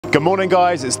Good morning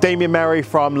guys, it's Damion Merry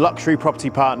from Luxury Property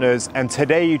Partners, and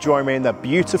today you join me in the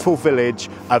beautiful village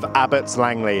of Abbots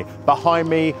Langley. Behind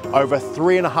me, over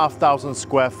 3,500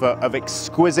 square foot of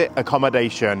exquisite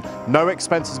accommodation. No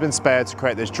expense has been spared to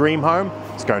create this dream home.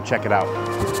 Let's go and check it out.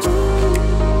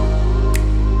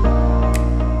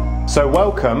 So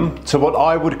welcome to what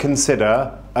I would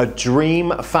consider a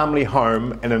dream family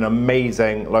home in an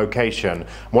amazing location.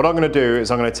 What I'm going to do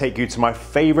is I'm going to take you to my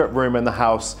favorite room in the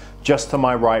house just to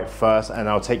my right first, and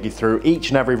I'll take you through each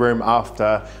and every room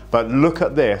after. But look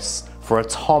at this for a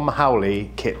Tom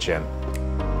Howley kitchen.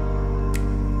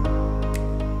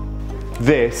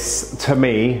 This to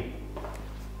me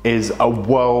is a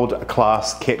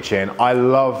world-class kitchen. I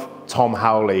love Tom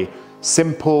Howley.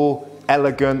 Simple,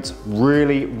 elegant,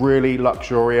 really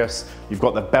luxurious. You've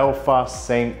got the Belfast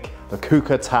sink, the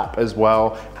cooker tap as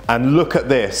well. And look at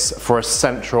this for a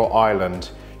central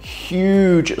island.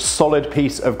 Huge solid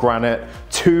piece of granite,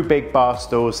 two big bar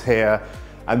stools here.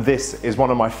 And this is one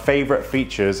of my favorite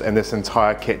features in this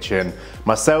entire kitchen.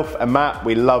 Myself and Matt,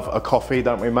 we love a coffee,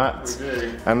 don't we, Matt? We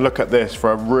do. And look at this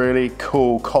for a really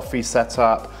cool coffee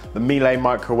setup. The Miele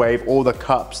microwave, all the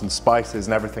cups and spices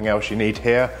and everything else you need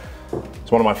here.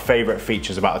 It's one of my favorite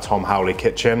features about a Tom Howley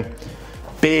kitchen.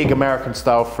 Big American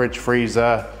style fridge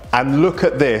freezer. And look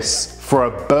at this for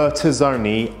a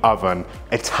Bertazzoni oven.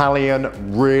 Italian,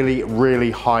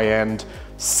 really high end.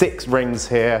 6 rings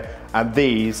here. And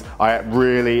these I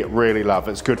really love.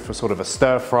 It's good for sort of a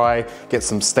stir fry, get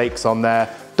some steaks on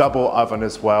there. Double oven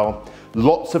as well.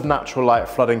 Lots of natural light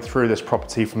flooding through this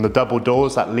property from the double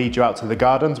doors that lead you out to the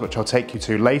gardens, which I'll take you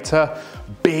to later.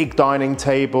 Big dining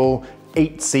table,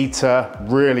 8-seater,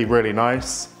 really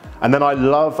nice. And then I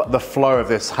love the flow of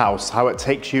this house, how it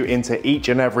takes you into each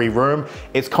and every room.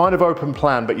 It's kind of open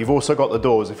plan, but you've also got the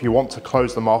doors if you want to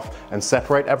close them off and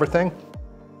separate everything.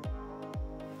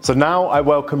 So now I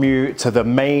welcome you to the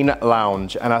main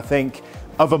lounge, and I think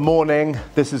of a morning,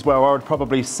 this is where I would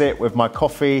probably sit with my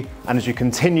coffee. And as you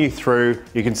continue through,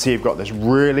 you can see you've got this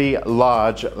really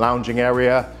large lounging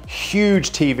area,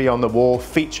 huge TV on the wall,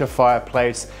 feature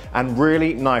fireplace, and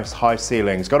really nice high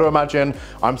ceilings. Got to imagine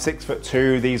I'm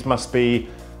 6'2", these must be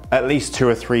at least 2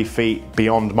 or 3 feet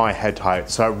beyond my head height.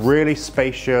 So really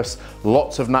spacious,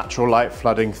 lots of natural light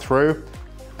flooding through.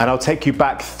 And I'll take you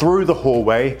back through the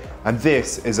hallway, and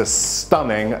this is a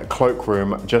stunning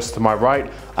cloakroom just to my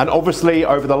right. And obviously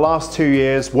over the last 2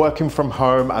 years, working from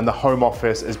home and the home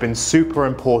office has been super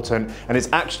important, and it's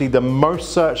actually the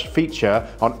most searched feature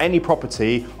on any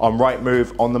property on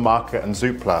Rightmove, On the Market and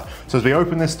Zoopla. So as we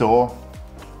open this door,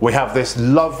 we have this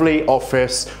lovely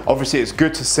office. Obviously it's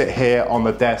good to sit here on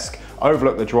the desk,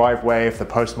 overlook the driveway if the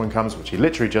postman comes, which he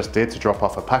literally just did to drop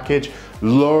off a package.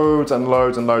 Loads and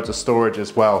loads of storage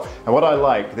as well. And what I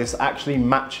like, this actually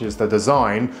matches the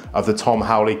design of the Tom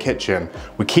Howley kitchen.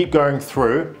 We keep going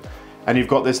through, and you've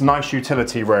got this nice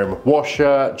utility room.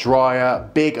 Washer, dryer,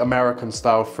 big American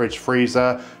style fridge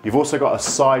freezer. You've also got a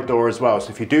side door as well. So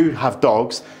if you do have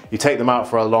dogs, you take them out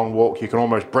for a long walk, you can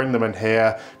almost bring them in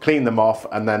here, clean them off,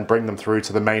 and then bring them through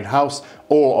to the main house.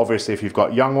 Or obviously if you've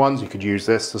got young ones, you could use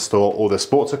this to store all the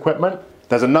sports equipment.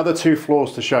 There's another 2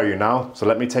 floors to show you now, so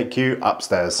let me take you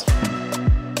upstairs.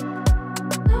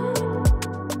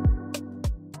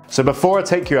 So before I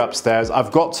take you upstairs,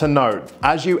 I've got to note,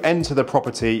 as you enter the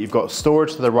property, you've got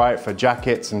storage to the right for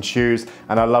jackets and shoes,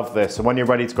 and I love this. So when you're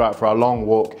ready to go out for a long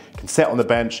walk, you can sit on the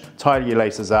bench, tie your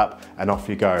laces up, and off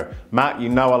you go. Matt, you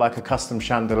know I like a custom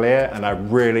chandelier, and I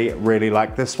really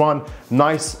like this one.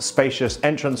 Nice, spacious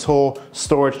entrance hall,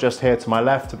 storage just here to my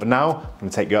left, but now I'm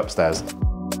gonna take you upstairs.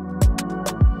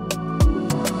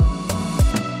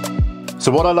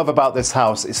 So what I love about this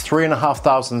house is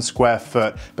 3,500 square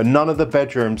foot, but none of the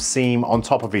bedrooms seem on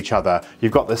top of each other.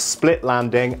 You've got the split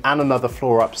landing and another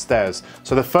floor upstairs.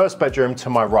 So the first bedroom to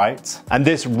my right, and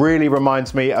this really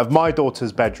reminds me of my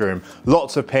daughter's bedroom.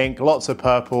 Lots of pink, lots of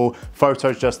purple,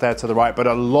 photos just there to the right, but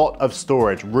a lot of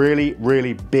storage.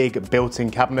 Really big built-in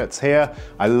cabinets here.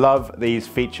 I love these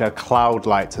feature cloud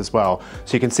lights as well.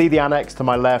 So you can see the annex to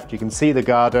my left, you can see the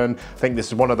garden. I think this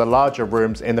is one of the larger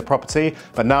rooms in the property,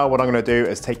 but now what I'm gonna do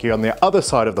is take you on the other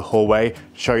side of the hallway,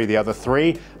 show you the other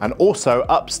 3, and also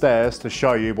upstairs to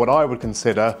show you what I would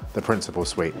consider the principal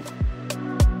suite.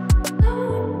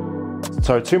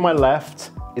 So to my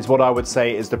left, is what I would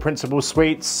say is the principal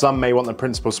suite. Some may want the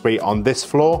principal suite on this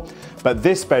floor, but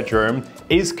this bedroom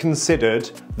is considered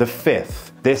the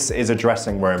 5th. This is a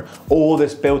dressing room. All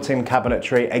this built-in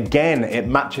cabinetry. Again, it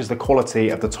matches the quality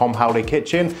of the Tom Howley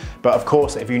kitchen, but of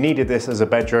course, if you needed this as a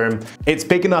bedroom, it's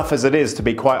big enough as it is, to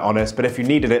be quite honest, but if you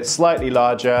needed it slightly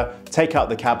larger, take out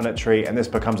the cabinetry and this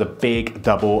becomes a big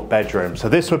double bedroom. So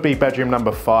this would be bedroom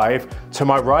number 5. To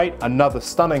my right, another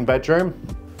stunning bedroom.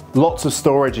 Lots of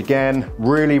storage again,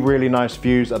 really, really nice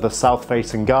views of the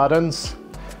south-facing gardens.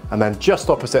 And then just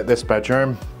opposite this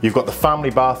bedroom, you've got the family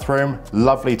bathroom,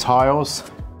 lovely tiles.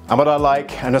 And what I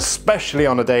like, and especially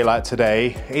on a day like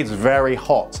today, it's very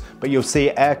hot, but you'll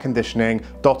see air conditioning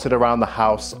dotted around the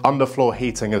house, underfloor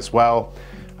heating as well.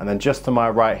 And then just to my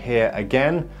right here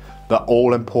again, the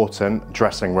all-important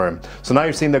dressing room. So now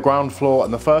you've seen the ground floor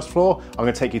and the first floor, I'm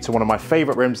gonna take you to one of my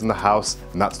favorite rooms in the house,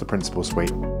 and that's the principal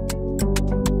suite.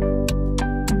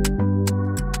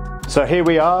 So here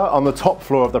we are on the top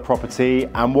floor of the property,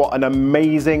 and what an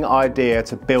amazing idea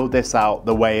to build this out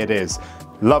the way it is.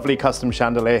 Lovely custom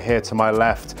chandelier here to my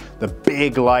left, the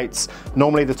big lights.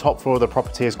 Normally the top floor of the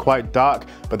property is quite dark,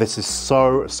 but this is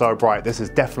so bright. This is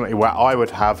definitely where I would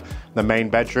have the main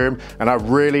bedroom, and I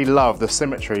really love the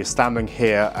symmetry standing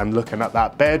here and looking at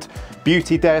that bed.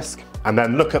 Beauty desk, and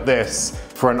then look at this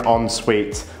for an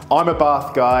ensuite. I'm a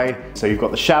bath guy, so you've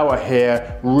got the shower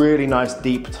here, really nice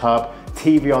deep tub,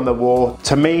 TV on the wall.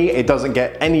 To me, it doesn't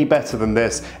get any better than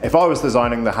this. If I was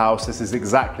designing the house, this is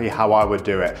exactly how I would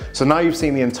do it. So now you've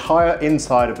seen the entire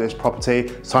inside of this property,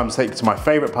 it's time to take you to my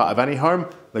favorite part of any home,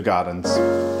 the gardens.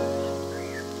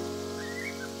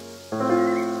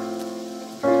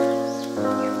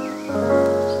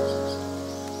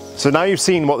 So now you've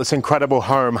seen what this incredible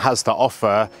home has to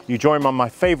offer, you join on my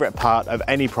favorite part of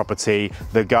any property,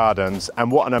 the gardens,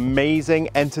 and what an amazing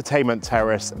entertainment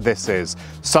terrace this is.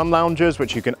 Sun loungers,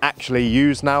 which you can actually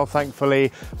use now,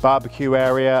 thankfully, barbecue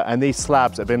area, and these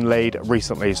slabs have been laid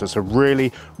recently, so it's a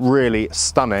really, really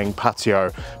stunning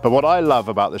patio. But what I love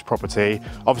about this property,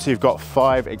 obviously you've got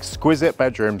 5 exquisite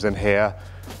bedrooms in here,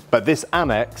 but this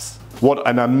annex, what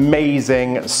an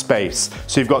amazing space.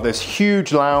 So you've got this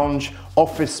huge lounge,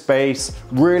 office space,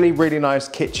 really, really nice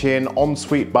kitchen,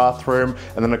 ensuite bathroom,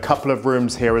 and then a couple of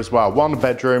rooms here as well. 1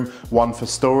 bedroom, 1 for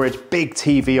storage, big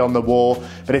TV on the wall.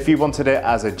 But if you wanted it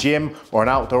as a gym or an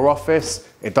outdoor office,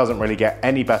 it doesn't really get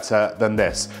any better than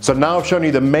this. So now I've shown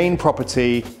you the main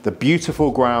property, the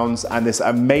beautiful grounds, and this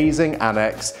amazing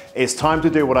annex. It's time to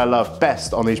do what I love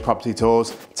best on these property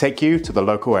tours, take you to the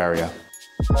local area.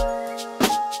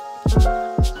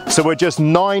 So we're just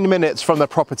 9 minutes from the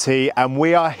property and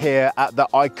we are here at the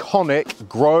iconic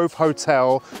Grove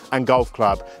Hotel and Golf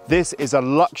Club. This is a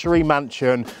luxury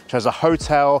mansion which has a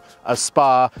hotel, a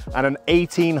spa and an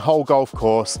 18-hole golf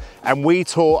course, and we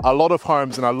tour a lot of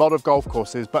homes and a lot of golf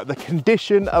courses, but the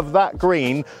condition of that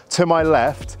green to my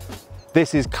left,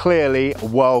 this is clearly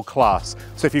world class.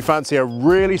 So if you fancy a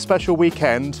really special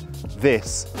weekend,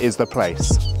 this is the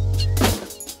place.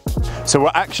 So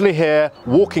we're actually here,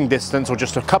 walking distance or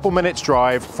just a couple minutes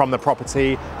drive from the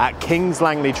property at Kings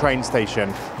Langley train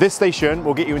station. This station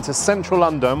will get you into central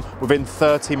London within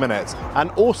 30 minutes.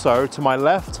 And also to my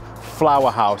left,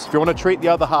 Flower House. If you want to treat the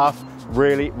other half,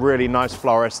 really, really nice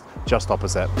florist just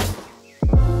opposite.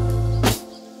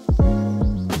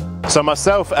 So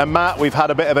myself and Matt, we've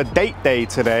had a bit of a date day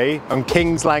today on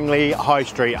Kings Langley High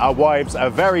Street. Our wives are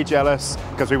very jealous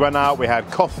because we went out, we had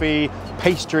coffee,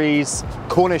 pastries,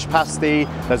 Cornish pasty,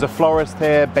 there's a florist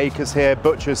here, bakers here,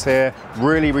 butchers here,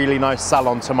 really, really nice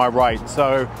salon to my right.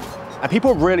 And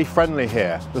people are really friendly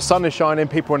here. The sun is shining,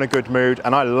 people are in a good mood,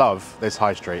 and I love this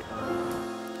high street.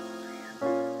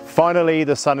 Finally,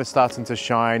 the sun is starting to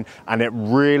shine and it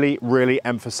really, really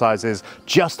emphasizes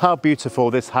just how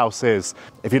beautiful this house is.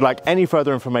 If you'd like any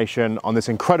further information on this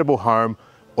incredible home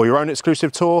or your own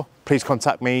exclusive tour, please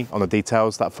contact me on the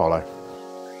details that follow.